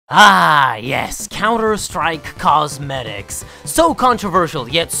Ah, yes, Counter-Strike cosmetics. So controversial,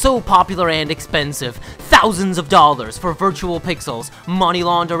 yet so popular and expensive. Thousands of dollars for virtual pixels, money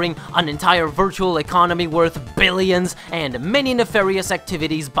laundering, an entire virtual economy worth billions, and many nefarious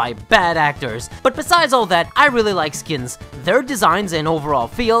activities by bad actors. But besides all that, I really like skins. Their designs and overall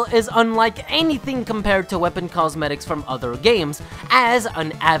feel is unlike anything compared to weapon cosmetics from other games. As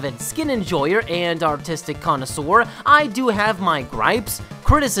an avid skin enjoyer and artistic connoisseur, I do have my gripes,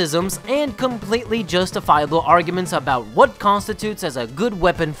 criticisms, and completely justifiable arguments about what constitutes as a good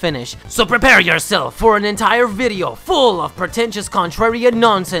weapon finish. So prepare yourself for an entire video full of pretentious contrarian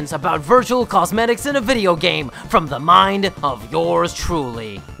nonsense about virtual cosmetics in a video game from the mind of yours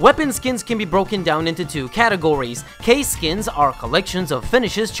truly. Weapon skins can be broken down into two categories. Case skins are collections of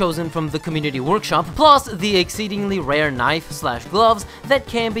finishes chosen from the community workshop, plus the exceedingly rare knife/gloves that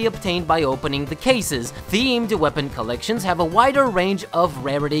can be obtained by opening the cases. Themed weapon collections have a wider range of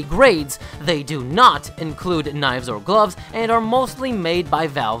rarity grades. They do not include knives or gloves and are mostly made by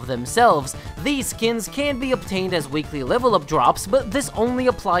Valve themselves. These skins can be obtained as weekly level up drops, but this only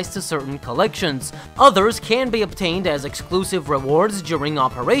applies to certain collections. Others can be obtained as exclusive rewards during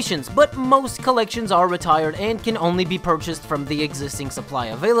operations, but most collections are retired and can only be purchased from the existing supply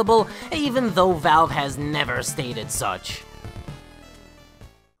available, even though Valve has never stated such.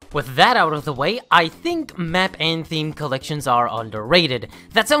 With that out of the way, I think map and theme collections are underrated.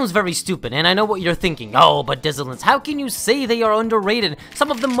 That sounds very stupid, and I know what you're thinking. Oh, but Dizzolence, how can you say they are underrated?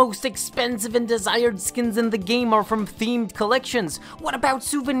 Some of the most expensive and desired skins in the game are from themed collections. What about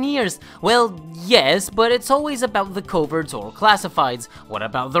souvenirs? Well, yes, but it's always about the coverts or classifieds. What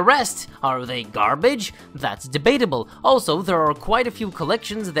about the rest? Are they garbage? That's debatable. Also, there are quite a few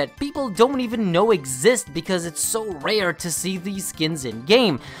collections that people don't even know exist because it's so rare to see these skins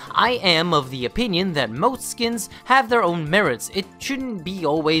in-game. I am of the opinion that most skins have their own merits. It shouldn't be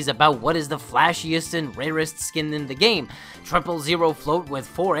always about what is the flashiest and rarest skin in the game. 000 float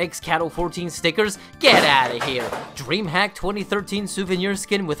with 4x Cattle 14 stickers? Get out of here! DreamHack 2013 souvenir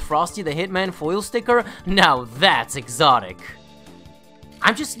skin with Frosty the Hitman foil sticker? Now that's exotic.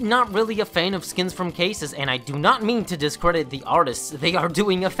 I'm just not really a fan of skins from cases, and I do not mean to discredit the artists. They are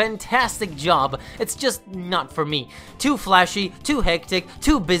doing a fantastic job. It's just not for me. Too flashy, too hectic,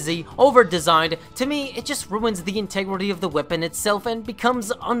 too busy, over-designed. To me, it just ruins the integrity of the weapon itself and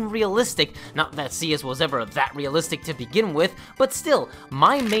becomes unrealistic. Not that CS was ever that realistic to begin with, but still,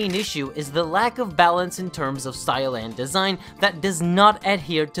 my main issue is the lack of balance in terms of style and design that does not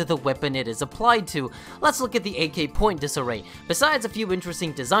adhere to the weapon it is applied to. Let's look at the AK point disarray. Besides a few interesting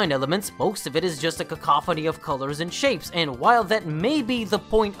design elements, most of it is just a cacophony of colors and shapes, and while that may be the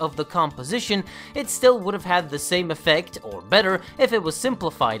point of the composition, it still would have had the same effect, or better, if it was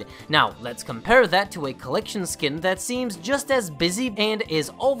simplified. Now, let's compare that to a collection skin that seems just as busy and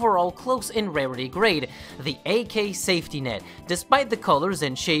is overall close in rarity grade, the AK Safety Net. Despite the colors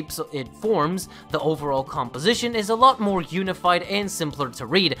and shapes it forms, the overall composition is a lot more unified and simpler to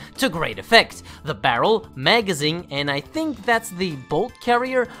read, to great effect. The barrel, magazine, and I think that's the bolt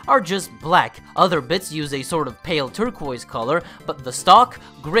carrier are just black. Other bits use a sort of pale turquoise color, but the stock,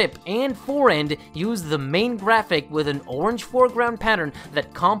 grip, and forend use the main graphic with an orange foreground pattern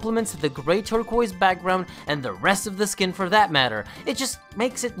that complements the gray turquoise background and the rest of the skin for that matter. It just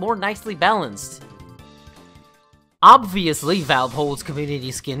makes it more nicely balanced. Obviously, Valve holds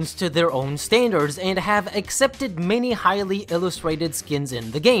community skins to their own standards and have accepted many highly illustrated skins in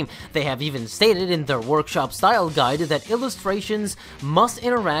the game. They have even stated in their workshop style guide that illustrations must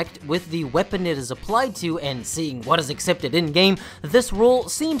interact with the weapon it is applied to, and seeing what is accepted in-game, this rule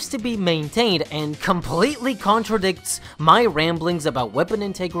seems to be maintained and completely contradicts my ramblings about weapon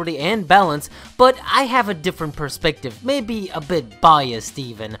integrity and balance, but I have a different perspective, maybe a bit biased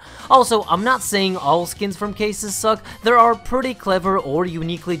even. Also, I'm not saying all skins from cases suck. There are pretty clever or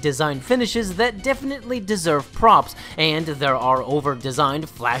uniquely designed finishes that definitely deserve props, and there are over-designed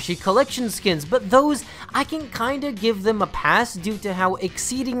flashy collection skins, but those I can kinda give them a pass due to how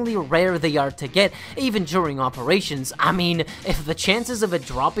exceedingly rare they are to get, even during operations. I mean, if the chances of it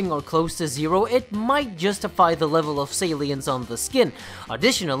dropping are close to zero, it might justify the level of salience on the skin.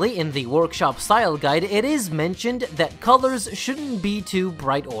 Additionally, in the workshop style guide, it is mentioned that colors shouldn't be too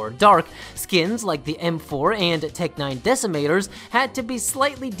bright or dark. Skins like the M4 and Tech-9 Decimators had to be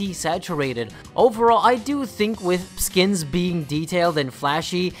slightly desaturated. Overall, I do think with skins being detailed and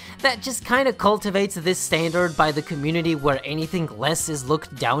flashy, that just kinda cultivates this standard by the community where anything less is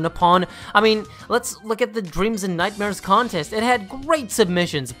looked down upon. I mean, let's look at the Dreams and Nightmares contest. It had great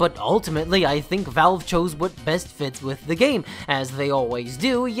submissions, but ultimately I think Valve chose what best fits with the game, as they always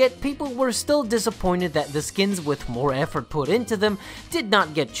do, yet people were still disappointed that the skins with more effort put into them did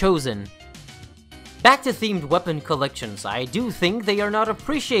not get chosen. Back to themed weapon collections, I do think they are not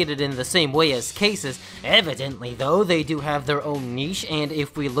appreciated in the same way as cases. Evidently though, they do have their own niche, and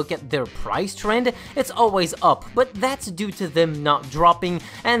if we look at their price trend, it's always up, but that's due to them not dropping,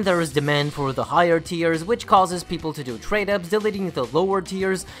 and there is demand for the higher tiers, which causes people to do trade-ups, deleting the lower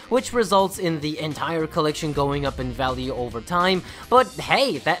tiers, which results in the entire collection going up in value over time, but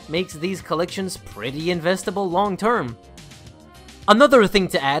hey, that makes these collections pretty investable long term. Another thing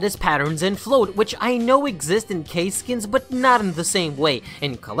to add is patterns and float, which I know exist in case skins, but not in the same way.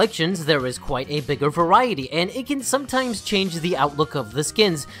 In collections, there is quite a bigger variety, and it can sometimes change the outlook of the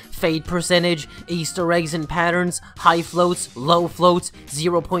skins. Fade percentage, Easter eggs and patterns, high floats, low floats,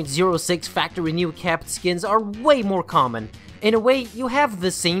 0.06 factory new capped skins are way more common. In a way, you have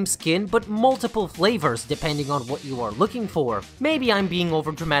the same skin, but multiple flavors depending on what you are looking for. Maybe I'm being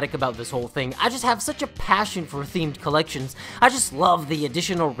overdramatic about this whole thing, I just have such a passion for themed collections. I just love the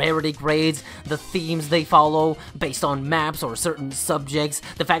additional rarity grades, the themes they follow, based on maps or certain subjects,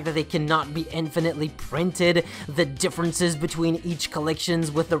 the fact that they cannot be infinitely printed, the differences between each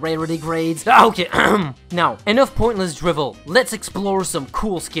collections with the rarity grades. Okay, now, enough pointless drivel, let's explore some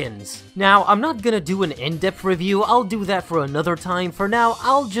cool skins. Now, I'm not gonna do an in-depth review, I'll do that for another time. For now,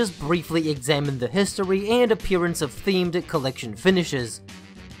 I'll just briefly examine the history and appearance of themed collection finishes.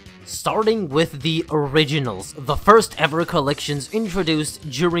 Starting with the originals, the first ever collections introduced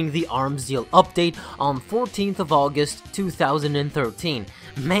during the Arms Deal update on 14th of August 2013.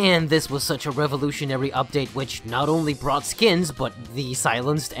 Man, this was such a revolutionary update which not only brought skins, but the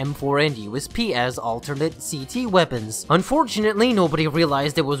silenced M4 and USP as alternate CT weapons. Unfortunately, nobody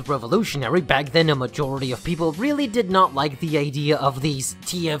realized it was revolutionary. Back then, a majority of people really did not like the idea of these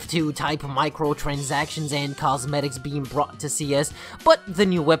TF2 type microtransactions and cosmetics being brought to CS, but the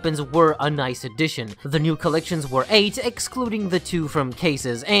new weapons were a nice addition. The new collections were 8, excluding the 2 from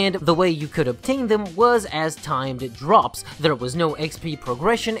cases, and the way you could obtain them was as timed drops. There was no XP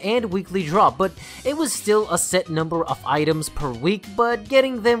progression and weekly drop, but it was still a set number of items per week, but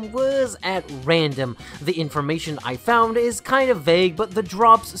getting them was at random. The information I found is kind of vague, but the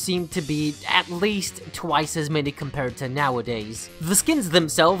drops seem to be at least twice as many compared to nowadays. The skins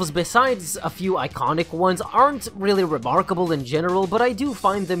themselves, besides a few iconic ones, aren't really remarkable in general, but I do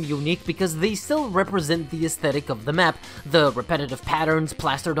find them unique because they still represent the aesthetic of the map. The repetitive patterns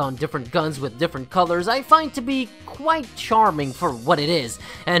plastered on different guns with different colors I find to be quite charming for what it is,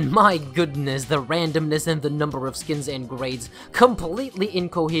 and my goodness, the randomness and the number of skins and grades completely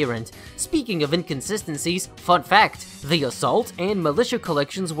incoherent. Speaking of inconsistencies, fun fact, the Assault and Militia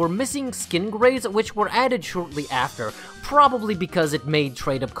collections were missing skin grades which were added shortly after, probably because it made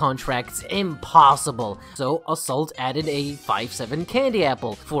trade-up contracts impossible. So Assault added a 5.7 Candy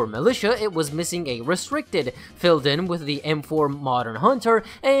Apple. For Militia, it was missing a Restricted, filled in with the M4 Modern Hunter,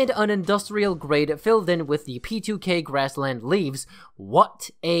 and an Industrial grade filled in with the P2K Grassland Leaves. What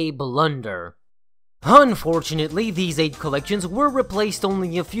a blunder. Unfortunately, these 8 collections were replaced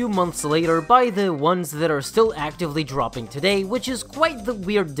only a few months later by the ones that are still actively dropping today, which is quite the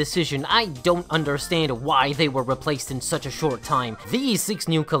weird decision. I don't understand why they were replaced in such a short time. These 6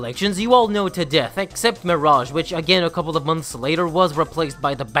 new collections you all know to death, except Mirage, which again a couple of months later was replaced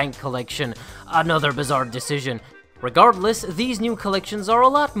by the Bank collection. Another bizarre decision. Regardless, these new collections are a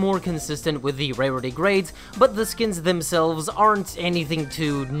lot more consistent with the rarity grades, but the skins themselves aren't anything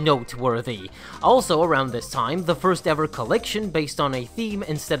too noteworthy. Also, around this time, the first ever collection based on a theme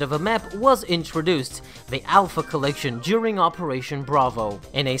instead of a map was introduced, the Alpha collection during Operation Bravo.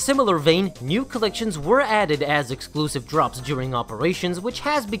 In a similar vein, new collections were added as exclusive drops during operations, which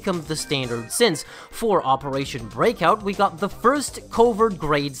has become the standard since. For Operation Breakout, we got the first covert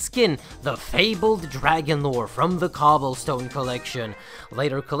grade skin, the fabled Dragon Lore from the Cobblestone collection.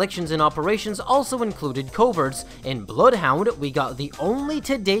 Later collections and operations also included coverts. In Bloodhound, we got the only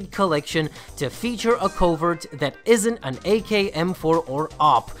to-date collection to feature a covert that isn't an AK, M4, or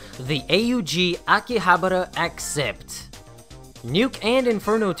OP, the AUG Akihabara Accept. Nuke and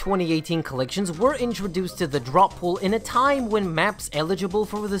Inferno 2018 collections were introduced to the drop pool in a time when maps eligible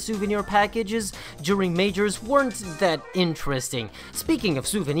for the souvenir packages during majors weren't that interesting. Speaking of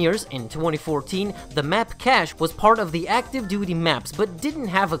souvenirs, in 2014, the map cache was part of the active duty maps but didn't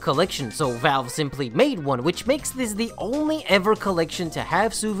have a collection, so Valve simply made one, which makes this the only ever collection to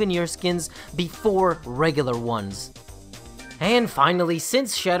have souvenir skins before regular ones. And finally,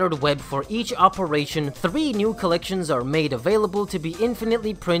 since Shattered Web, for each operation, 3 new collections are made available to be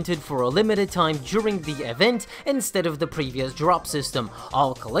infinitely printed for a limited time during the event instead of the previous drop system.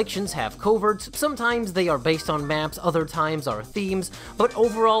 All collections have coverts, sometimes they are based on maps, other times are themes, but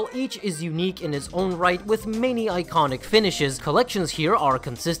overall each is unique in its own right with many iconic finishes. Collections here are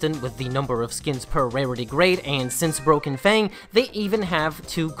consistent with the number of skins per rarity grade, and since Broken Fang, they even have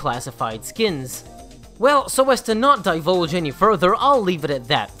 2 classified skins. Well, so as to not divulge any further, I'll leave it at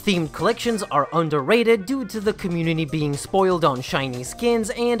that. Themed collections are underrated due to the community being spoiled on shiny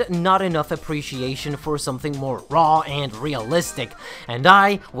skins and not enough appreciation for something more raw and realistic. And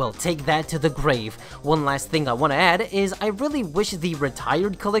I will take that to the grave. One last thing I want to add is I really wish the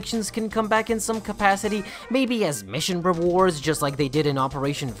retired collections can come back in some capacity, maybe as mission rewards just like they did in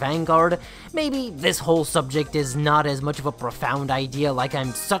Operation Vanguard. Maybe this whole subject is not as much of a profound idea, like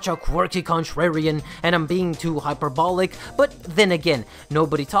I'm such a quirky contrarian and I'm being too hyperbolic, but then again,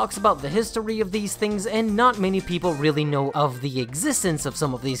 nobody talks about the history of these things and not many people really know of the existence of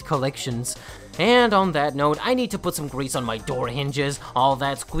some of these collections. And on that note, I need to put some grease on my door hinges. All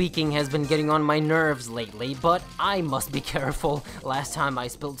that squeaking has been getting on my nerves lately, but I must be careful. Last time I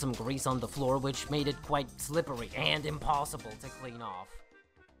spilled some grease on the floor, which made it quite slippery and impossible to clean off.